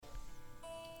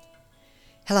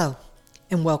Hello,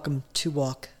 and welcome to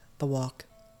Walk the Walk.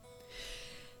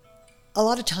 A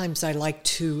lot of times I like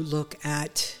to look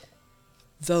at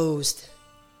those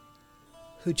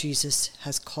who Jesus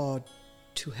has called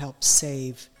to help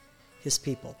save his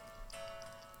people.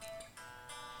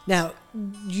 Now,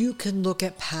 you can look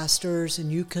at pastors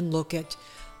and you can look at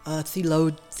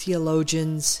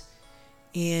theologians,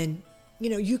 and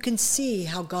you can see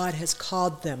how God has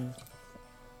called them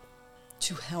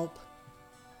to help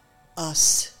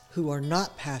us who are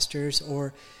not pastors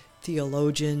or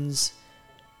theologians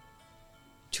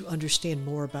to understand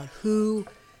more about who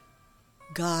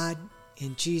God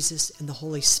and Jesus and the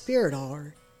Holy Spirit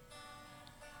are,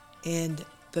 and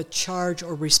the charge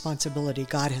or responsibility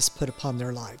God has put upon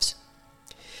their lives.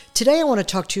 Today I want to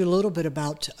talk to you a little bit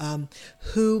about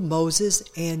who Moses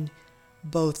and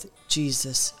both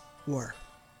Jesus were.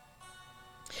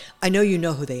 I know you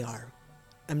know who they are.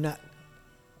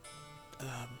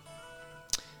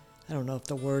 I don't know if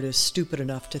the word is stupid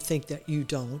enough to think that you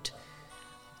don't.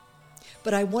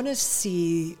 But I want to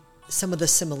see some of the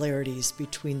similarities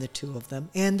between the two of them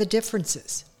and the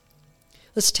differences.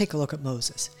 Let's take a look at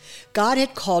Moses. God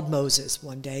had called Moses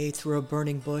one day through a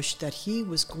burning bush that he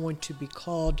was going to be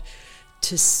called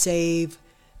to save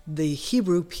the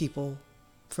Hebrew people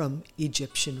from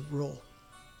Egyptian rule.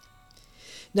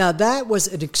 Now, that was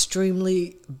an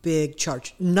extremely big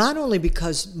charge, not only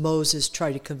because Moses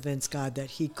tried to convince God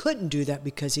that he couldn't do that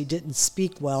because he didn't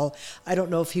speak well. I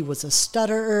don't know if he was a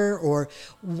stutterer or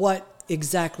what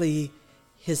exactly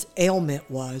his ailment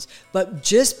was, but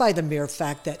just by the mere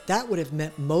fact that that would have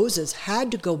meant Moses had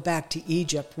to go back to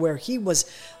Egypt, where he was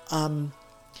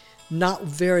not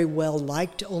very well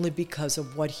liked only because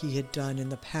of what he had done in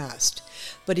the past.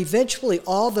 But eventually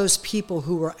all those people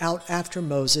who were out after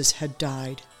Moses had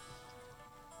died,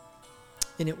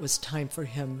 and it was time for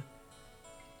him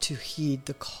to heed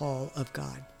the call of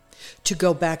God, to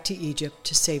go back to Egypt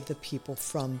to save the people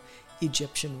from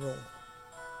Egyptian rule.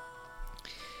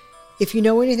 If you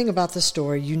know anything about the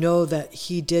story, you know that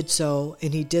he did so,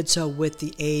 and he did so with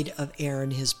the aid of Aaron,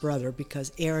 his brother,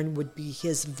 because Aaron would be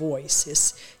his voice,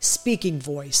 his speaking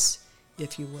voice,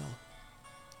 if you will.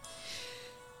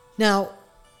 Now,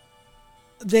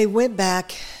 they went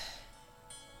back,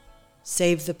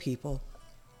 saved the people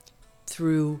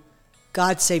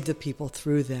God saved the people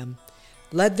through them,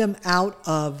 led them out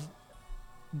of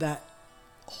that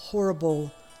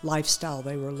horrible lifestyle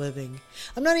they were living.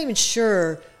 I'm not even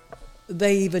sure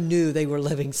they even knew they were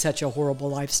living such a horrible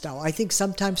lifestyle. I think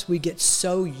sometimes we get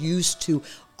so used to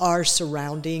our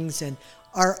surroundings and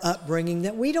our upbringing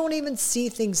that we don't even see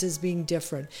things as being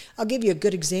different. I'll give you a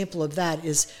good example of that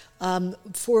is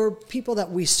for people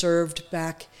that we served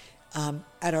back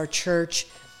at our church,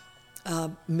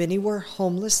 many were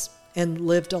homeless and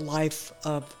lived a life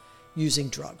of using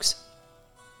drugs.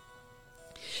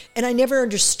 And I never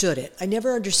understood it. I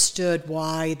never understood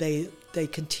why they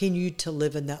continued to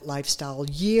live in that lifestyle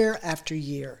year after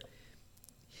year.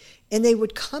 And they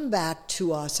would come back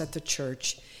to us at the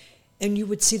church, and you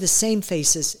would see the same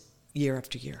faces year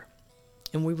after year.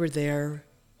 And we were there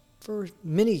for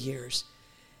many years.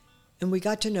 And we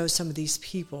got to know some of these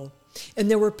people. And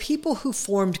there were people who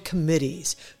formed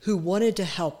committees who wanted to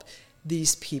help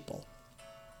these people.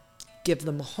 Give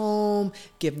them a home,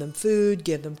 give them food,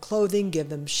 give them clothing, give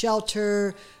them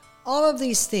shelter. All of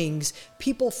these things,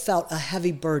 people felt a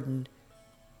heavy burden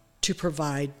to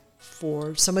provide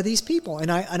for some of these people.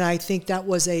 And I think that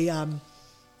was that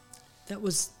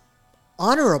was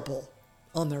honorable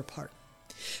on their part.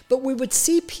 But we would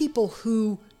see people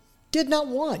who did not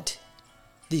want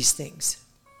these things.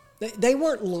 They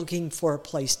weren't looking for a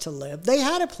place to live. They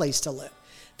had a place to live.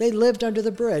 They lived under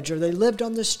the bridge or they lived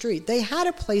on the street. They had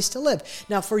a place to live.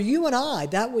 Now, for you and I,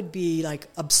 that would be like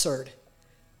absurd.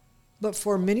 But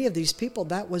for many of these people,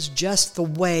 that was just the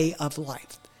way of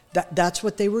life. That's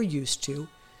what they were used to.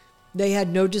 They had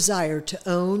no desire to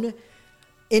own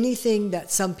anything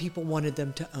that some people wanted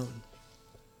them to own.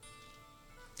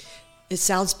 It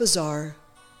sounds bizarre,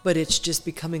 but it's just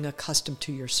becoming accustomed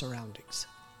to your surroundings.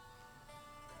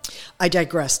 I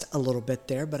digressed a little bit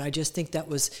there, but I just think that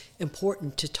was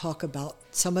important to talk about.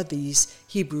 Some of these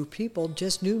Hebrew people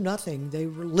just knew nothing. They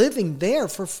were living there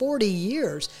for 40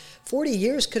 years. 40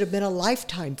 years could have been a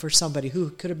lifetime for somebody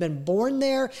who could have been born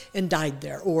there and died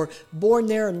there, or born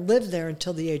there and lived there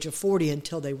until the age of 40,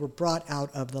 until they were brought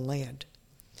out of the land.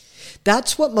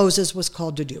 That's what Moses was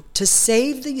called to do, to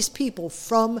save these people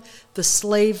from the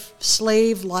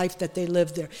slave life that they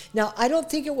lived there. Now, I don't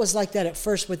think it was like that at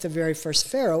first with the very first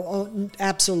Pharaoh. Oh,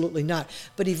 absolutely not.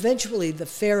 But eventually the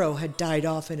Pharaoh had died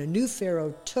off and a new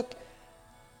Pharaoh took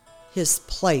his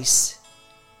place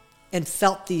and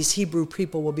felt these Hebrew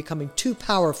people were becoming too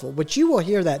powerful, which you will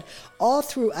hear that all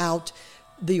throughout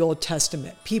the Old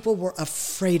Testament. People were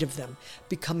afraid of them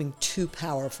becoming too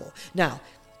powerful. Now,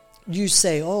 you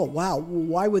say, oh, wow,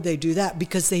 why would they do that?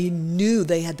 Because they knew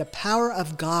they had the power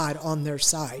of God on their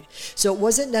side. So it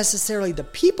wasn't necessarily the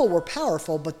people were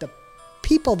powerful, but the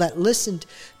people that listened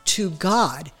to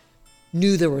God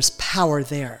knew there was power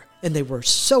there, and they were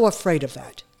so afraid of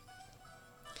that.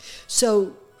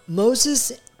 So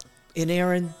Moses and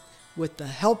Aaron, with the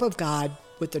help of God,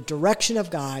 with the direction of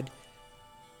God,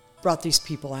 brought these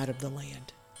people out of the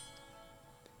land.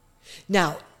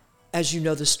 Now, as you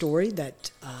know the story,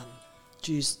 that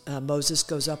Moses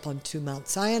goes up onto Mount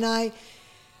Sinai,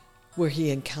 where he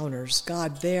encounters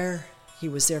God there. He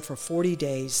was there for 40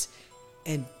 days,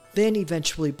 and then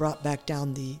eventually brought back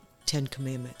down the 10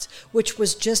 Commandments, which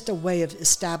was just a way of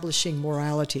establishing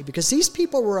morality, because these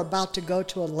people were about to go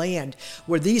to a land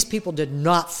where these people did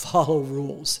not follow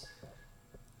rules.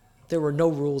 There were no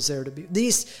rules there to be.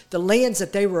 The lands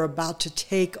that they were about to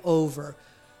take over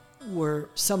were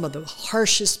some of the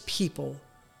harshest people,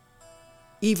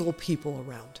 evil people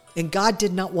around. And God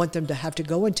did not want them to have to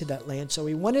go into that land, so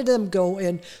he wanted them to go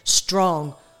in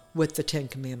strong with the 10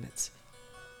 Commandments.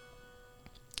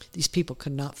 These people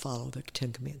could not follow the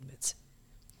 10 Commandments.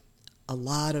 A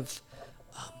lot of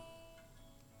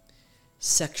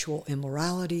sexual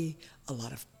immorality, a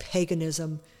lot of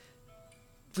paganism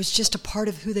was just a part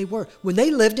of who they were. When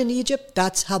they lived in Egypt,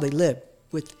 that's how they lived.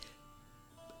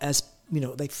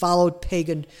 They followed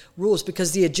pagan rules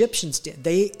because the Egyptians did.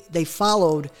 They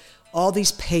followed all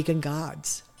these pagan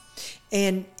gods.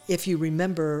 And if you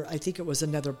remember, I think it was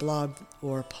another blog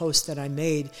or post that I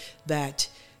made, that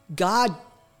God,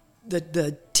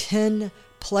 the 10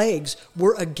 plagues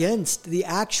were against the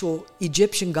actual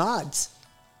Egyptian gods.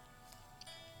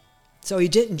 So he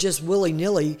didn't just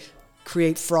willy-nilly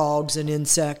create frogs and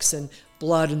insects and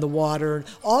blood in the water. And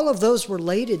all of those were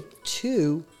related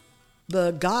to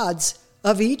the gods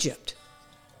of Egypt.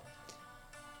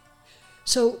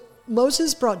 So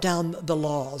Moses brought down the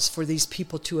laws for these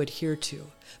people to adhere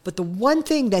to. But the one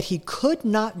thing that he could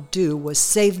not do was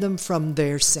save them from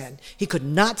their sin. He could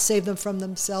not save them from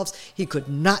themselves. He could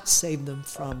not save them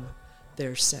from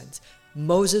their sins.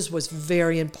 Moses was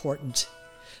very important.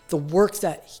 The work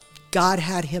that God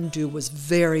had him do was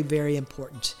very, very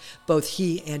important, both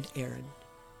he and Aaron.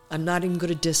 I'm not even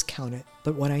going to discount it,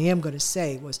 but what I am going to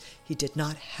say was he did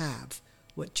not have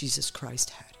what Jesus Christ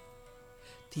had.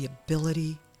 The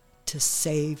ability to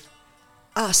save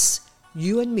us,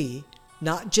 you and me,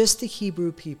 not just the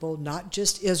Hebrew people, not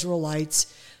just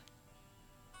Israelites,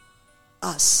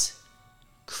 us,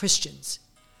 Christians,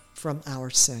 from our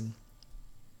sin.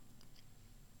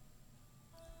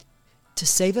 To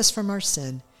save us from our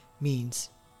sin means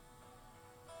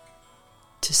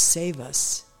to save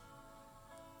us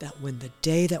that when the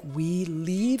day that we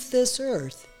leave this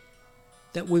earth,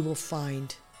 that we will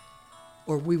find,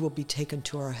 or we will be taken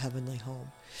to our heavenly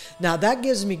home. Now that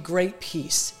gives me great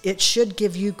peace. It should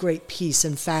give you great peace.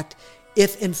 In fact,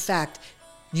 if in fact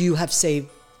you have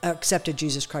accepted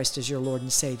Jesus Christ as your Lord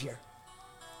and Savior.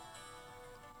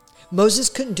 Moses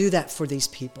couldn't do that for these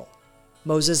people.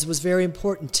 Moses was very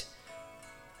important.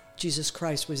 Jesus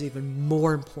Christ was even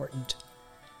more important.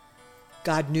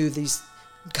 God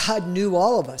knew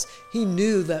all of us. He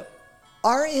knew that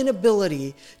our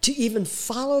inability to even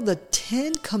follow the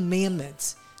 10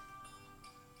 Commandments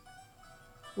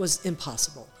was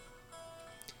impossible.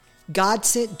 God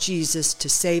sent Jesus to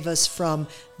save us from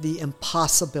the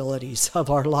impossibilities of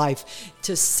our life,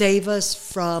 to save us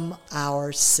from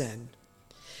our sin.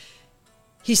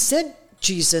 He sent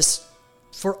Jesus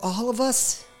for all of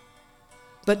us,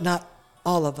 but not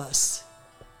all of us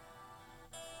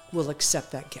will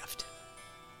accept that gift.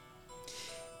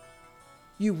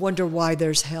 You wonder why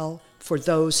there's hell? For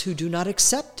those who do not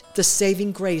accept the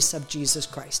saving grace of Jesus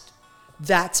Christ.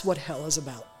 That's what hell is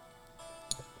about.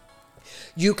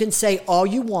 You can say all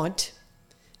you want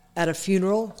at a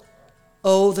funeral,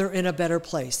 oh, they're in a better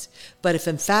place. But if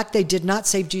in fact they did not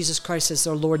save Jesus Christ as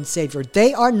their Lord and Savior,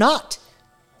 they are not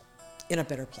in a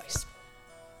better place.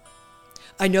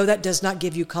 I know that does not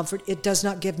give you comfort. It does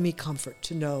not give me comfort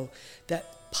to know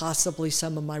that possibly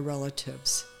some of my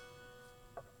relatives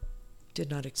did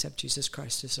not accept Jesus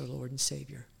Christ as their Lord and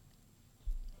Savior.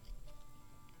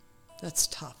 That's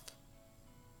tough.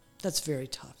 That's very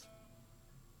tough.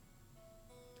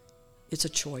 It's a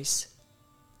choice.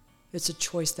 It's a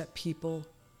choice that people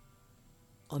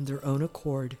on their own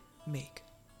accord make.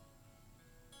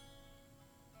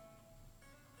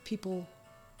 People,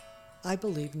 I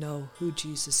believe, know who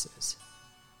Jesus is.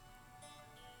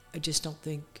 I just don't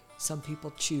think Some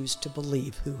people choose to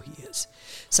believe who he is.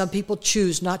 Some people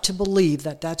choose not to believe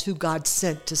that that's who God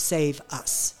sent to save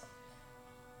us.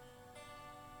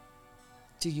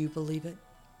 Do you believe it?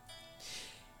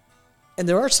 And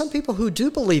there are some people who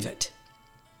do believe it,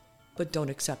 but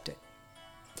don't accept it.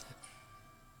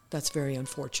 That's very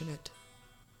unfortunate.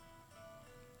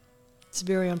 It's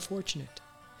very unfortunate.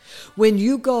 When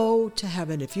you go to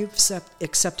heaven, if you've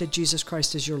accepted Jesus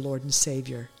Christ as your Lord and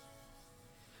Savior,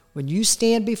 when you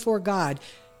stand before God,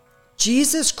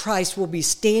 Jesus Christ will be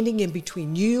standing in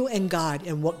between you and God,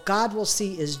 and what God will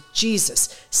see is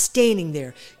Jesus standing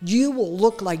there. You will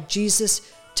look like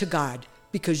Jesus to God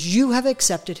because you have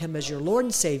accepted him as your Lord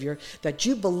and Savior, that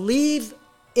you believe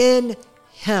in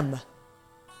him,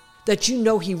 that you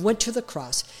know he went to the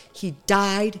cross, he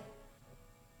died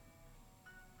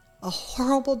a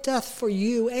horrible death for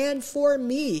you and for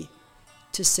me,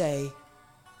 to say,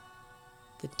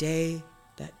 the day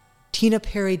that Tina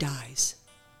Perry dies,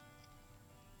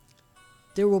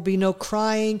 there will be no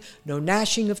crying, no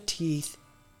gnashing of teeth.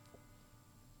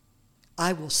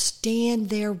 I will stand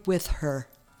there with her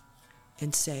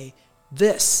and say,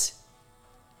 this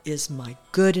is my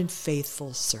good and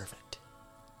faithful servant.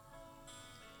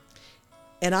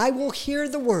 And I will hear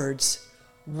the words,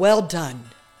 well done,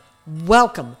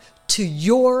 welcome to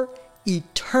your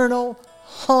eternal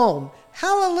home.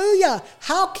 Hallelujah!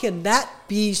 How can that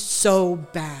be so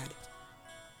bad?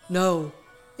 No,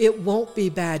 it won't be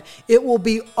bad. It will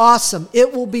be awesome.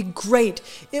 It will be great.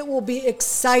 It will be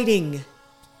exciting.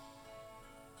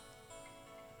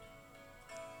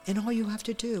 And all you have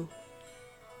to do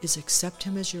is accept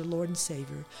him as your Lord and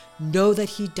Savior. Know that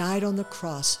he died on the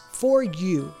cross for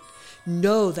you.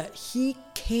 Know that he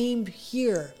came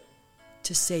here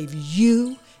to save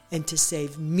you and to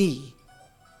save me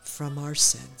from our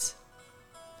sins.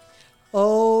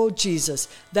 Oh, Jesus,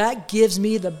 that gives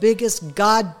me the biggest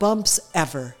God bumps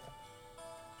ever.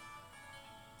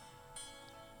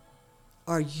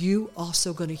 Are you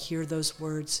also going to hear those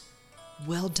words?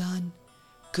 Well done,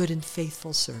 good and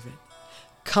faithful servant.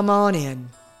 Come on in.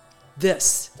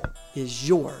 This is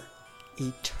your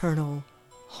eternal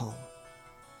home.